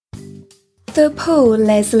The Paul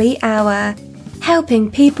Leslie Hour,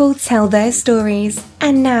 helping people tell their stories.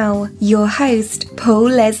 And now, your host, Paul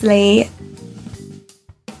Leslie.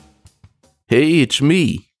 Hey, it's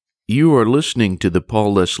me. You are listening to the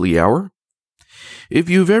Paul Leslie Hour. If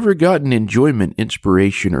you've ever gotten enjoyment,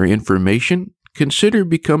 inspiration, or information, consider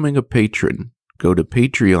becoming a patron. Go to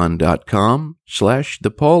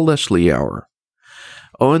patreon.com/The Paul Leslie Hour.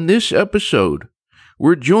 On this episode,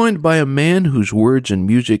 we're joined by a man whose words and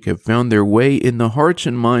music have found their way in the hearts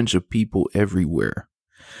and minds of people everywhere.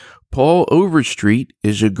 Paul Overstreet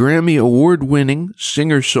is a Grammy award-winning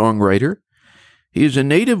singer-songwriter. He is a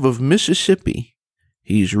native of Mississippi.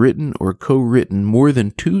 He's written or co-written more than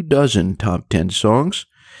 24 top 10 songs,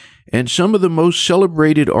 and some of the most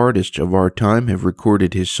celebrated artists of our time have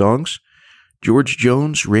recorded his songs. George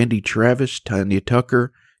Jones, Randy Travis, Tanya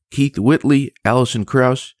Tucker, Keith Whitley, Alison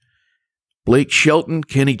Kraus, Blake Shelton,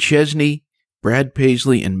 Kenny Chesney, Brad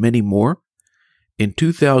Paisley, and many more. In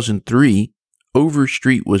 2003,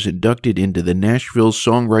 Overstreet was inducted into the Nashville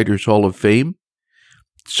Songwriters Hall of Fame.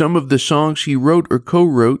 Some of the songs he wrote or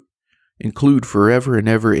co-wrote include Forever and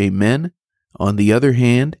Ever Amen, On the Other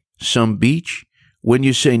Hand, Some Beach, When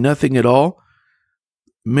You Say Nothing at All.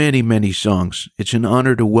 Many, many songs. It's an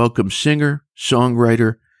honor to welcome singer,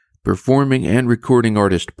 songwriter, performing and recording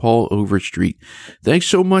artist Paul Overstreet. Thanks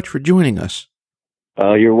so much for joining us.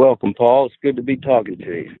 You're welcome, Paul. It's good to be talking to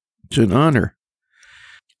you. It's an honor.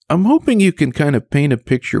 I'm hoping you can kind of paint a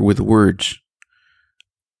picture with words.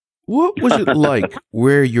 What was it like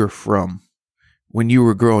where you're from when you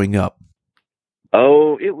were growing up?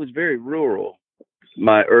 Oh, it was very rural.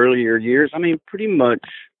 My earlier years, pretty much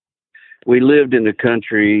we lived in the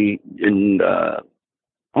country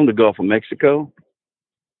on the Gulf of Mexico.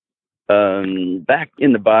 Back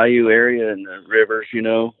in the bayou area and the rivers,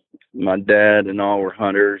 my dad and all were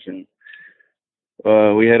hunters, and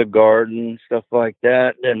we had a garden, stuff like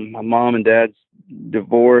that. And my mom and dad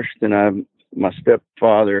divorced, and my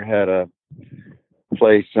stepfather had a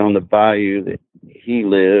place on the bayou that he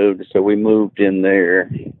lived, so we moved in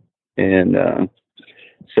there. And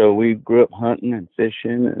so we grew up hunting and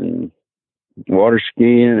fishing and water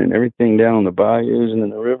skiing and everything down on the bayous and in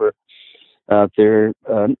the river out there.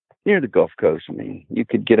 Near the Gulf Coast. You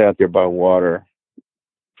could get out there by water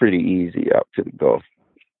pretty easy out to the Gulf.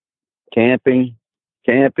 Camping,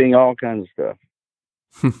 all kinds of stuff.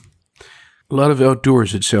 A lot of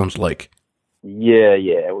outdoors, it sounds like.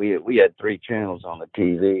 Yeah. We had 3 channels on the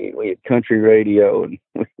TV. We had country radio, and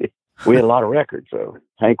we had a lot of records. So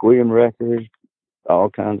Hank Williams records,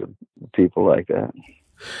 all kinds of people like that.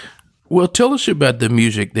 Well, tell us about the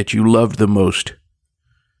music that you loved the most.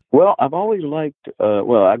 Well, I've always liked,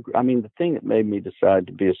 the thing that made me decide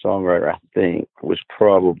to be a songwriter, I think, was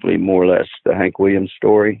probably more or less the Hank Williams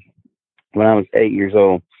story. When I was 8 years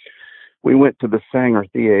old, we went to the Sanger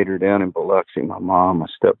Theater down in Biloxi, my mom, my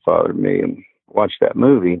stepfather, and me, and watched that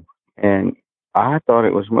movie. And I thought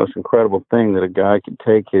it was the most incredible thing that a guy could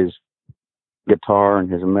take his guitar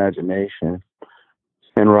and his imagination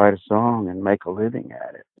and write a song and make a living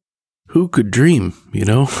at it. Who could dream,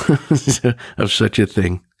 of such a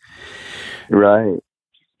thing? Right.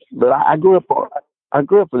 But I grew up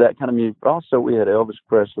with that kind of music. Also, we had Elvis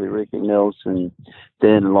Presley, Ricky Nelson.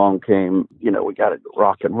 Then along came, we got into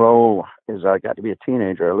rock and roll. As I got to be a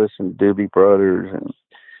teenager, I listened to Doobie Brothers, and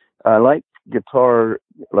I liked guitar,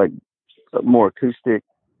 like more acoustic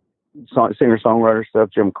singer-songwriter stuff.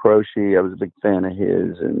 Jim Croce, I was a big fan of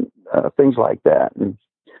his, and things like that. And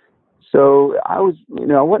so I was,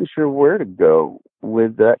 I wasn't sure where to go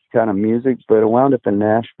with that kind of music, but I wound up in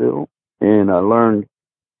Nashville. And I learned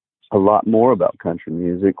a lot more about country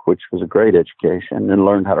music, which was a great education, and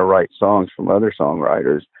learned how to write songs from other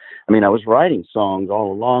songwriters. I was writing songs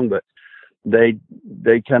all along, but they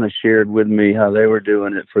kind of shared with me how they were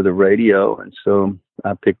doing it for the radio. And so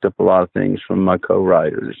I picked up a lot of things from my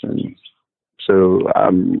co-writers. And so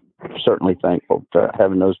I'm certainly thankful to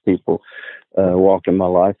having those people walk in my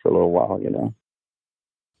life for a little while,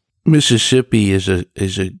 Mississippi is a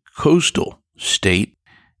coastal state.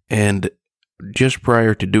 And just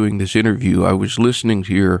prior to doing this interview, I was listening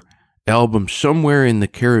to your album, Somewhere in the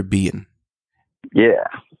Caribbean. Yeah.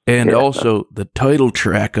 And also the title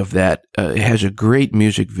track of that has a great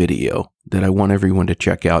music video that I want everyone to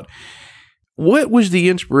check out. What was the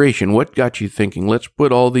inspiration? What got you thinking, let's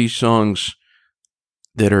put all these songs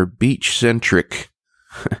that are beach-centric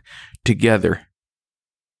together?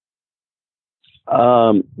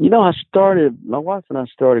 My wife and I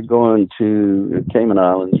started going to the Cayman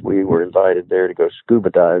Islands. We were invited there to go scuba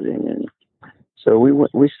diving. And so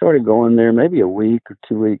we started going there maybe a week or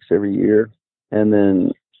 2 weeks every year. And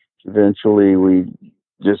then eventually we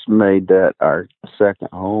just made that our second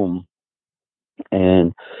home.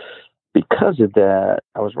 And because of that,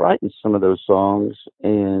 I was writing some of those songs,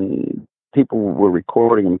 and people were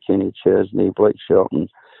recording them. Kenny Chesney, Blake Shelton,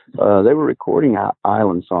 they were recording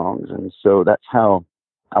island songs, and so that's how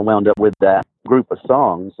I wound up with that group of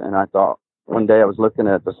songs. And I thought one day I was looking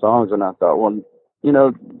at the songs, and I thought, well,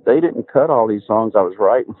 they didn't cut all these songs I was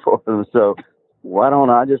writing for them, so why don't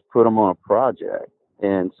I just put them on a project?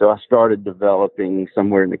 And so I started developing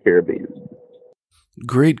Somewhere in the Caribbean.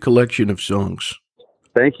 Great collection of songs.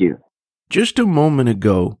 Thank you. Just a moment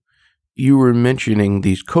ago, you were mentioning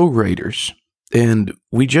these co-writers, and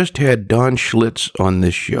we just had Don Schlitz on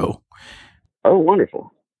this show. Oh,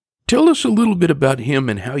 wonderful. Tell us a little bit about him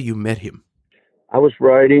and how you met him. I was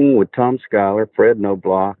writing with Tom Schuyler, Fred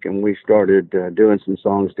Knobloch, and we started doing some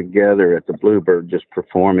songs together at the Bluebird, just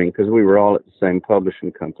performing, because we were all at the same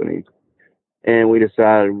publishing company. And we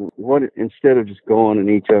decided, instead of just going and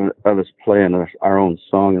each of us playing our own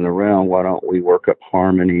song in the round, why don't we work up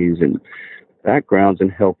harmonies and backgrounds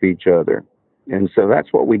and help each other? And so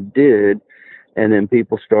that's what we did. And then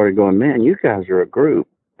people started going, man, you guys are a group.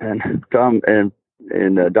 And Tom and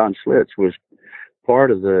Don Schlitz was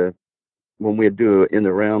part of when we do in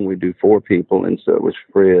the round, we do 4 people. And so it was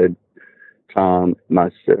Fred, Tom,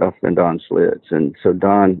 myself, and Don Schlitz. And so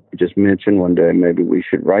Don just mentioned one day, maybe we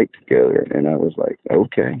should write together. And I was like,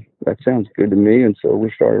 okay, that sounds good to me. And so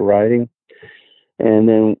we started writing. And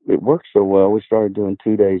then it worked so well, we started doing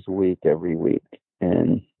 2 days a week, every week.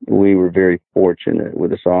 And we were very fortunate with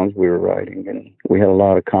the songs we were writing. And we had a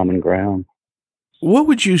lot of common ground. What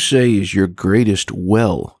would you say is your greatest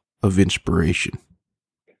well of inspiration?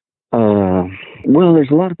 Well, there's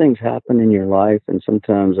a lot of things happen in your life, and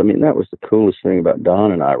sometimes, that was the coolest thing about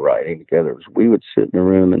Don and I writing together, was we would sit in a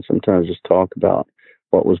room and sometimes just talk about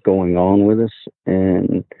what was going on with us,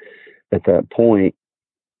 and at that point,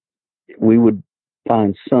 we would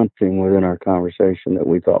find something within our conversation that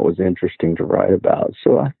we thought was interesting to write about.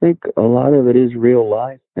 So I think a lot of it is real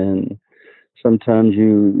life, and sometimes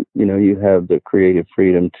you have the creative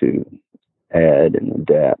freedom to add and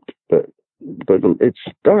adapt, but it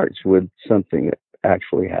starts with something that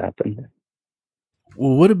actually happened.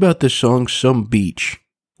 Well, what about the song Some Beach?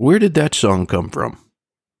 Where did that song come from?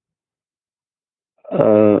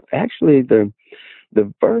 Actually, the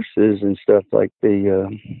verses and stuff, like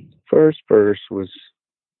the first verse was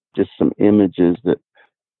just some images that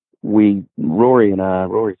Rory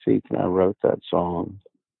Feith and I wrote that song.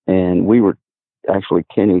 And we were actually,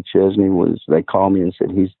 Kenny Chesney they called me and said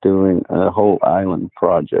he's doing a whole island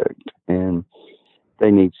project and they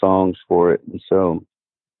need songs for it. And so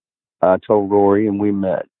I told Rory, and we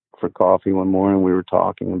met for coffee one morning. We were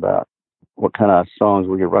talking about what kind of songs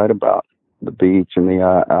we could write about the beach and the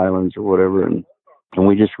islands or whatever. And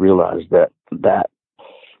we just realized that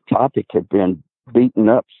topic had been beaten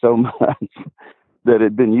up so much, that it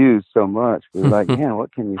had been used so much. We were like, man,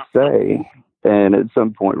 what can you say? And at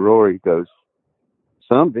some point, Rory goes,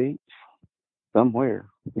 some beach, somewhere,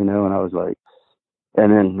 and I was like,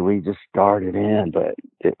 and then we just started in, but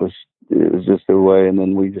it was just the way, and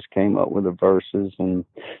then we just came up with the verses, and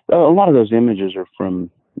a lot of those images are from,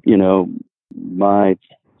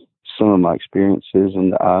 some of my experiences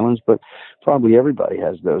in the islands, but probably everybody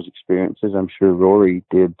has those experiences. I'm sure Rory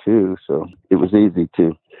did too, so it was easy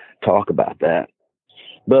to talk about that.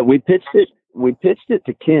 But we pitched it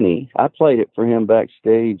to Kenny. I played it for him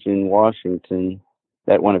backstage in Washington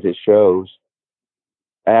at one of his shows.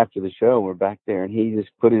 After the show, we're back there, and he just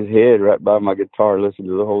put his head right by my guitar, listened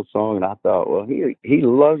to the whole song, and I thought, well, he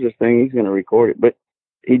loves this thing. He's going to record it, but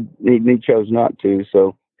he chose not to.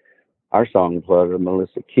 So our song plugger,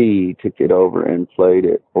 Melissa Key, took it over and played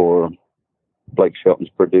it for Blake Shelton's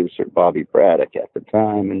producer, Bobby Braddock, at the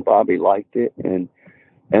time, and Bobby liked it, and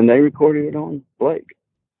they recorded it on Blake.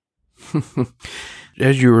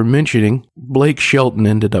 As you were mentioning, Blake Shelton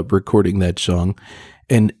ended up recording that song,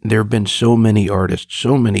 and there have been so many artists,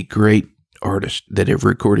 so many great artists that have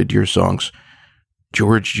recorded your songs.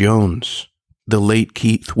 George Jones, the late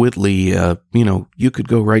Keith Whitley, you could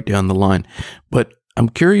go right down the line. But I'm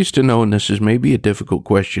curious to know, and this is maybe a difficult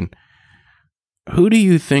question, who do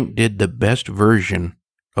you think did the best version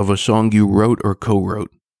of a song you wrote or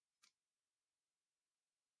co-wrote?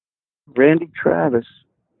 Randy Travis.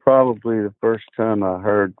 Probably the first time I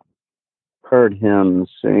heard him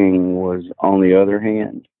sing was On the Other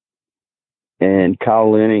Hand. And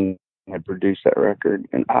Kyle Lenning had produced that record,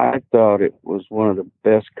 and I thought it was one of the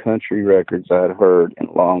best country records I'd heard in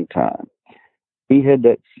a long time. He had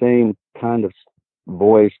that same kind of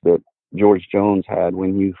voice that George Jones had.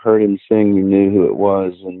 When you heard him sing, you knew who it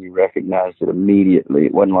was, and you recognized it immediately.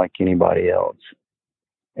 It wasn't like anybody else.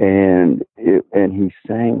 and he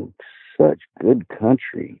sang such good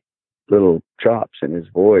country little chops in his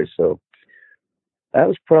voice. So that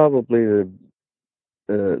was probably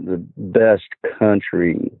the best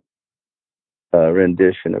country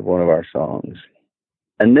rendition of one of our songs.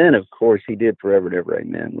 And then, of course, he did "Forever and Ever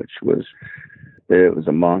Amen," which was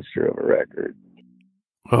a monster of a record.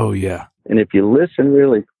 Oh yeah. And if you listen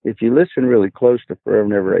really close to "Forever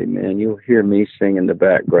and Ever Amen," you'll hear me singing the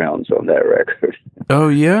backgrounds on that record. Oh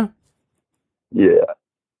yeah. Yeah.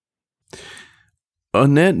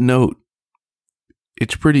 On that note,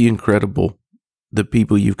 it's pretty incredible the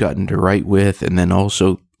people you've gotten to write with, and then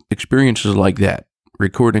also experiences like that,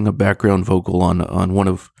 recording a background vocal on one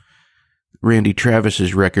of Randy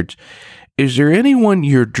Travis's records. Is there anyone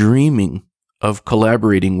you're dreaming of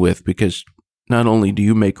collaborating with? Because not only do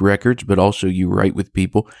you make records, but also you write with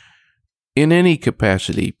people in any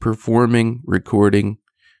capacity, performing, recording,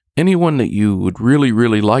 anyone that you would really,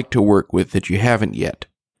 really like to work with that you haven't yet.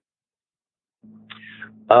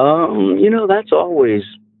 I'm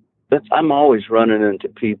always running into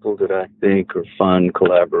people that I think are fun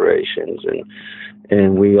collaborations,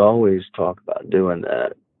 and we always talk about doing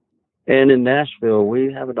that. And in Nashville,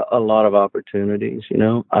 we have a lot of opportunities.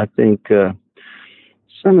 I think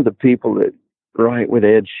some of the people that write with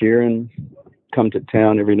Ed Sheeran come to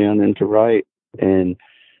town every now and then to write. And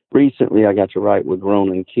recently I got to write with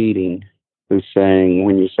Ronan Keating, who sang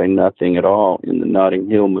 "When You Say Nothing at All" in the Notting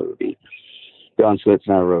Hill movie. John Slitz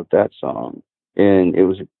and I wrote that song. And it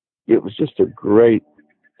was just a great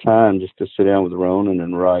time just to sit down with Ronan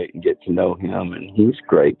and write and get to know him. And he's a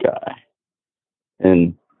great guy.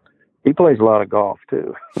 And he plays a lot of golf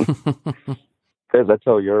too. As I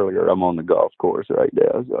told you earlier, I'm on the golf course right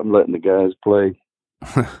now, so I'm letting the guys play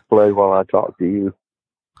while I talk to you.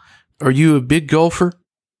 Are you a big golfer?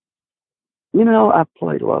 I've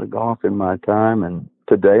played a lot of golf in my time, and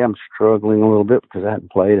today I'm struggling a little bit because I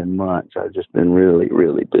haven't played in months. I've just been really,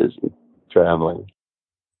 really busy traveling.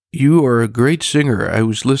 You are a great singer. I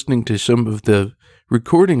was listening to some of the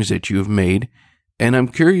recordings that you've made, and I'm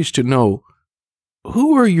curious to know,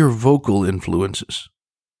 who are your vocal influences?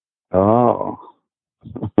 Oh,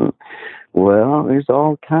 well, there's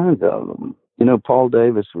all kinds of them. Paul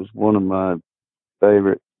Davis was one of my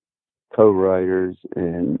favorite co-writers,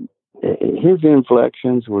 and his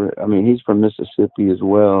inflections were, he's from Mississippi as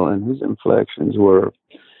well, and his inflections were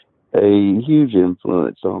a huge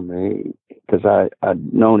influence on me because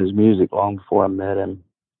I'd known his music long before I met him.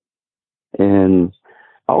 And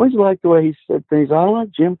I always liked the way he said things. I like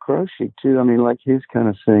Jim Croce too. Like his kind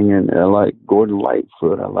of singing. I like Gordon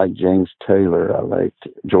Lightfoot. I like James Taylor. I liked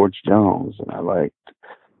George Jones, and I liked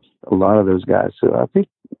a lot of those guys. So I think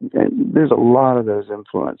there's a lot of those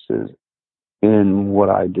influences in what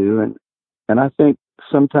I do, and I think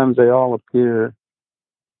sometimes they all appear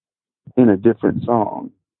in a different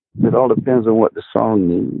song. It all depends on what the song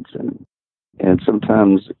needs, and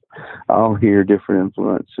sometimes I'll hear different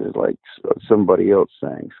influences, like somebody else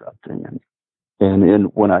saying something,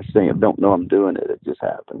 and when I sing, I don't know I'm doing it. It just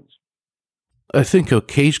happens. I think a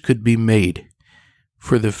case could be made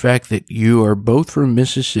for the fact that you are both from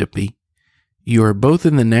Mississippi, you are both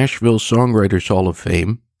in the Nashville Songwriters Hall of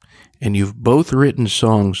Fame, and you've both written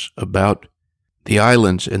songs about the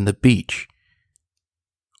islands and the beach.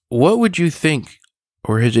 What would you think,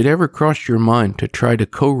 or has it ever crossed your mind to try to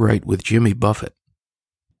co-write with Jimmy Buffett?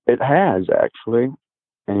 It has, actually.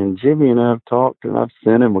 And Jimmy and I have talked, and I've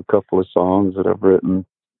sent him a couple of songs that I've written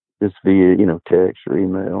just via, text or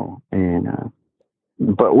email. And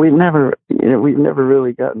but we've never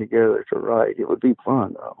really gotten together to write. It would be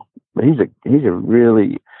fun though. But he's a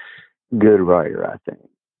really good writer, I think.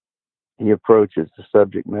 He approaches the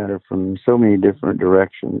subject matter from so many different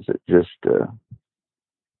directions. It's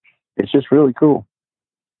just really cool.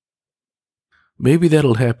 Maybe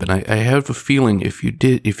that'll happen. I have a feeling if you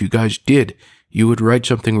guys did, you would write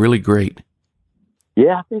something really great.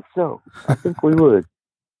 Yeah, I think so. I think we would.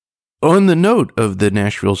 On the note of the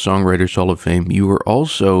Nashville Songwriters Hall of Fame, you were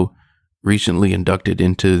also recently inducted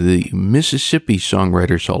into the Mississippi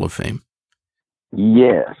Songwriters Hall of Fame.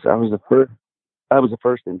 Yes, I was the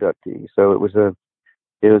first inductee, so it was a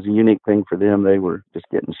unique thing for them. They were just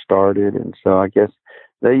getting started, and so I guess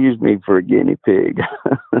they used me for a guinea pig.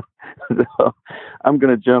 So I'm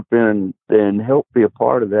going to jump in and help be a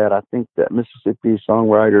part of that. I think that Mississippi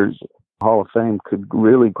Songwriters Hall of Fame could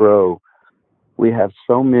really grow. We have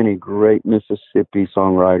so many great Mississippi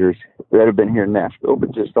songwriters that have been here in Nashville,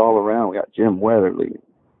 but just all around. We got Jim Weatherly,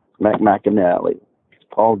 Mac McAnally,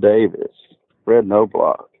 Paul Davis, Fred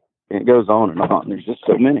Knobloch, and it goes on and on. There's just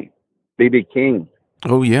so many. B.B. King.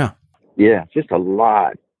 Oh, yeah. Yeah, just a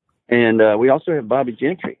lot. And we also have Bobby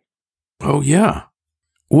Gentry. Oh, yeah.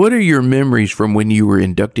 What are your memories from when you were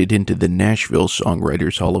inducted into the Nashville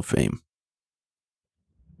Songwriters Hall of Fame?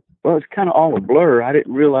 Well, it's kind of all a blur. I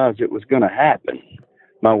didn't realize it was going to happen.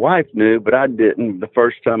 My wife knew, but I didn't. The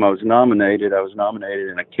first time I was nominated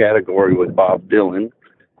in a category with Bob Dylan.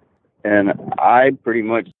 And I pretty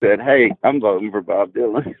much said, hey, I'm voting for Bob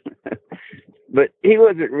Dylan. But he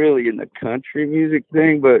wasn't really in the country music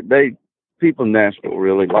thing, but people in Nashville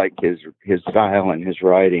really liked his style and his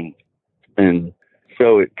writing. And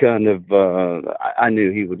so it kind of, I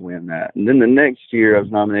knew he would win that. And then the next year I was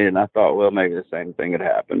nominated, and I thought, well, maybe the same thing had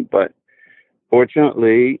happened. But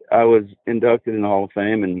fortunately, I was inducted in the Hall of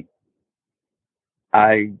Fame, and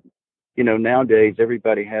nowadays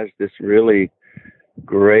everybody has this really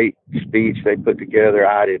great speech they put together.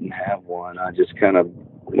 I didn't have one. I just kind of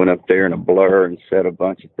went up there in a blur and said a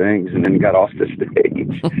bunch of things and then got off the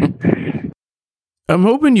stage. I'm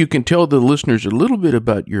hoping you can tell the listeners a little bit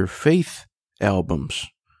about your faith albums.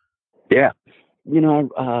 Yeah.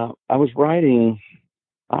 I was writing,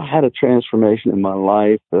 I had a transformation in my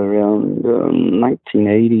life around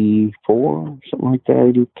 1984, something like that,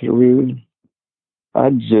 83.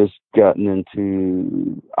 I'd just gotten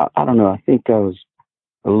into, I don't know, I think I was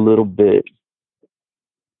a little bit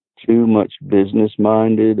too much business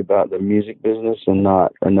minded about the music business and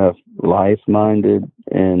not enough life minded.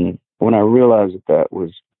 And when I realized that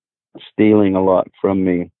was stealing a lot from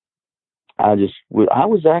me, I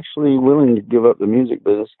was actually willing to give up the music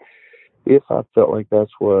business if I felt like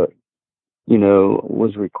that's what,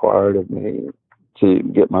 was required of me to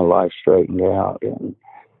get my life straightened out. And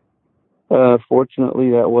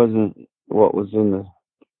fortunately, that wasn't what was in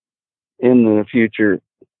the future.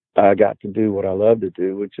 I got to do what I love to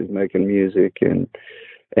do, which is making music, and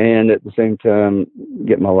at the same time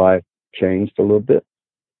get my life changed a little bit.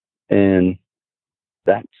 And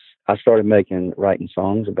I started writing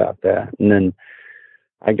songs about that. And then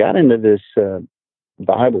I got into this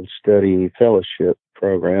Bible study fellowship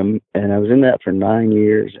program, and I was in that for 9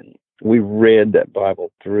 years, and we read that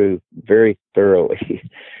Bible through very thoroughly.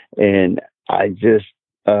 And I just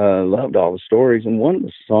loved all the stories. And one of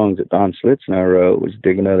the songs that Don Slitz and I wrote was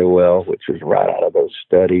Dig Another Well, which was right out of those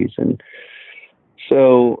studies. And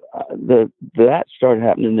so that started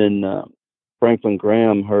happening. And then Franklin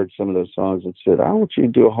Graham heard some of those songs and said, I want you to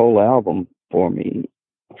do a whole album for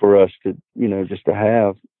us to, just to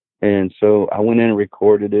have. And so I went in and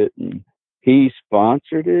recorded it, and he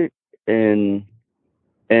sponsored it. And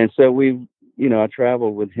so I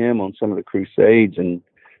traveled with him on some of the crusades and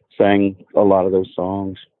sang a lot of those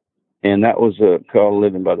songs. And that was called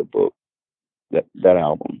Living by the Book, that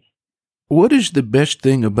album. What is the best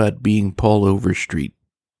thing about being Paul Overstreet?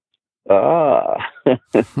 Good. I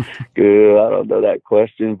don't know that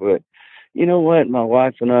question, but you know what? My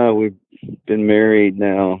wife and I, we've been married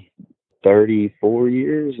now 34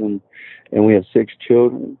 years, and we have 6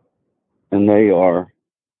 children, and they are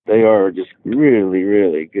just really,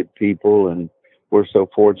 really good people, and we're so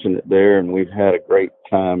fortunate there, and we've had a great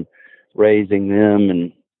time raising them,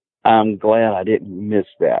 and I'm glad I didn't miss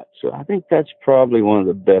that. So I think that's probably one of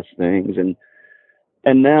the best things, and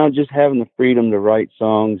now just having the freedom to write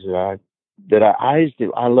songs that I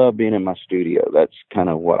love being in my studio. That's kind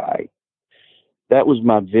of that was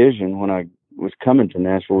my vision when I was coming to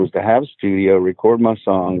Nashville, was to have a studio, record my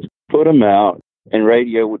songs, put them out, and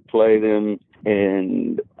radio would play them,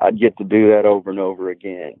 and I'd get to do that over and over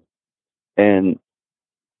again. And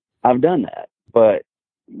I've done that, but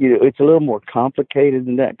it's a little more complicated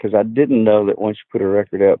than that, because I didn't know that once you put a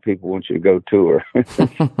record out, people want you to go tour. So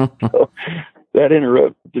that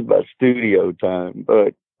interrupted my studio time,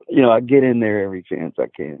 but I get in there every chance I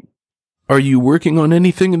can. Are you working on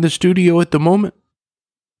anything in the studio at the moment?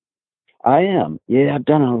 I am. Yeah, I've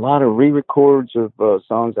done a lot of re-records of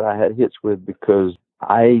songs that I had hits with, because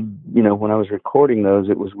when I was recording those,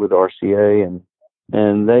 it was with RCA,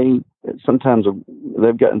 and they've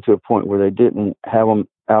gotten to a point where they didn't have them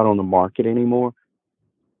out on the market anymore.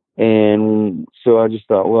 And so I just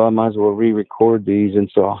thought, well, I might as well re-record these, and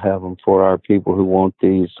so I'll have them for our people who want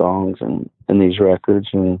these songs and these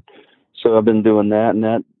records. And so I've been doing that,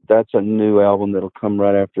 and that's a new album that'll come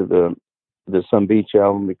right after the Sun Beach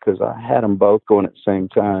album, because I had them both going at the same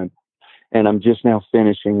time. And I'm just now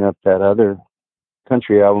finishing up that other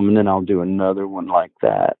country album, and then I'll do another one like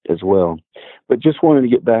that as well. But just wanted to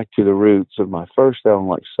get back to the roots of my first album,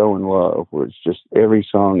 like So in Love, where it's just every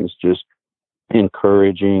song is just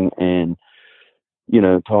encouraging and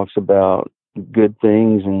talks about good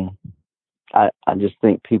things, and I just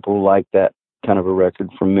think people like that kind of a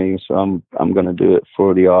record from me, so I'm going to do it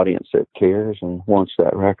for the audience that cares and wants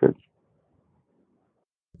that record.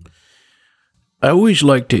 I always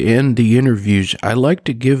like to end the interviews. I like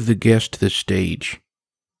to give the guest the stage.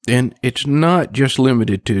 And it's not just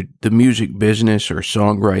limited to the music business or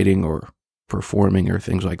songwriting or performing or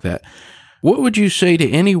things like that. What would you say to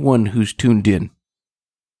anyone who's tuned in?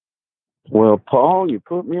 Well, Paul, you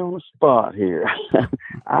put me on the spot here.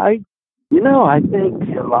 I think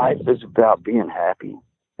life is about being happy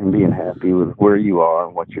and being happy with where you are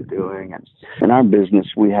and what you're doing. And in our business,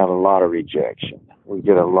 we have a lot of rejection. We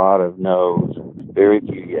get a lot of no's and very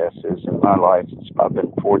few yeses. In my life, I've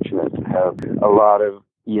been fortunate to have a lot of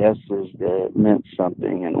yeses that meant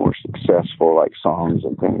something and were successful, like songs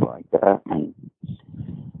and things like that. And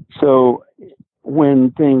so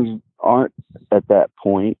when things aren't at that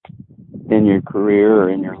point in your career or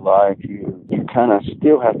in your life, you kind of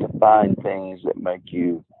still have to find things that make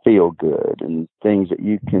you feel good and things that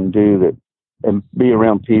you can do that and be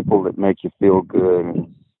around people that make you feel good,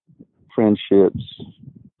 and friendships,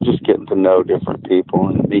 just getting to know different people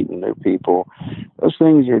and meeting new people. Those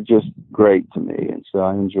things are just great to me, and so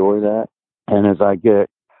I enjoy that. And as I get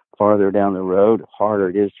farther down the road, harder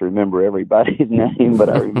it is to remember everybody's name, but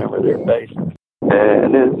I remember their faces.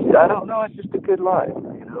 And I don't know, it's just a good life,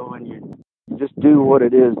 and you just do what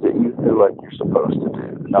it is that you feel like you're supposed to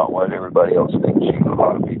do, not what everybody else thinks you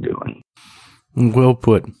ought to be doing. Well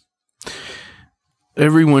put.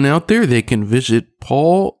 Everyone out there, they can visit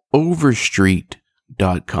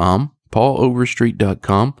pauloverstreet.com,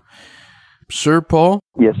 pauloverstreet.com. Sir Paul?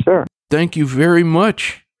 Yes, sir. Thank you very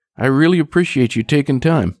much. I really appreciate you taking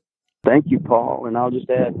time. Thank you, Paul. And I'll just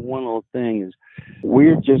add one little thing is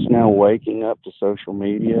we're just now waking up to social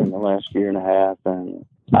media in the last year and a half, and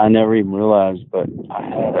I never even realized, but I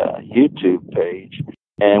had a YouTube page,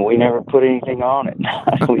 and we never put anything on it.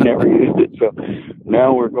 We never used it. So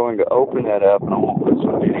now we're going to open that up, and I want to put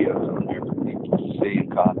some videos on there for people to see and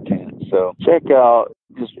content. So check out,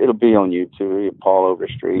 it'll be on YouTube, Paul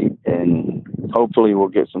Overstreet, and hopefully we'll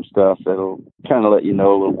get some stuff that'll kind of let you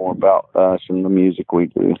know a little more about us and the music we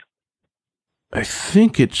do. I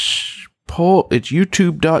think it's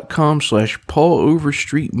youtube.com/Paul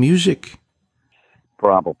Overstreet Music.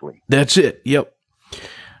 Probably. That's it. Yep.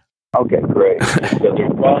 Okay, great. So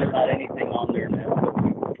there's probably not anything on there now, but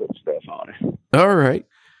we can put stuff on it. All right.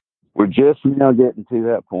 We're just now getting to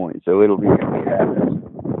that point, so it'll be happening.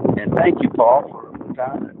 And thank you, Paul, for the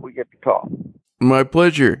time that we get to talk. My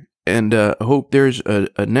pleasure. And hope there's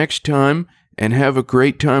a next time, and have a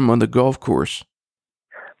great time on the golf course.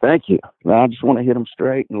 Thank you. I just want to hit them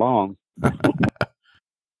straight and long.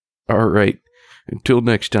 All right. Until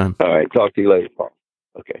next time. All right. Talk to you later, Paul.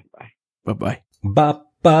 Okay. Bye. Bye-bye. Ba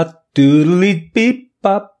doodly beep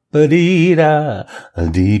bop dee da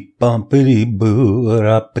dee bumpity boo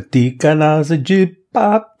rapati kana sa jip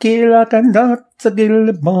pop kila kana sa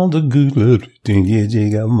gil bond good thing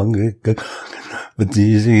jiga manga but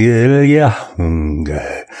this yeah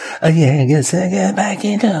hunga I guess I get back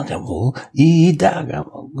in the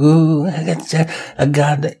I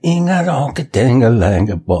got the inga rock thing a lang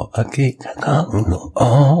bo I can't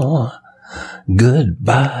oh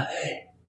goodbye.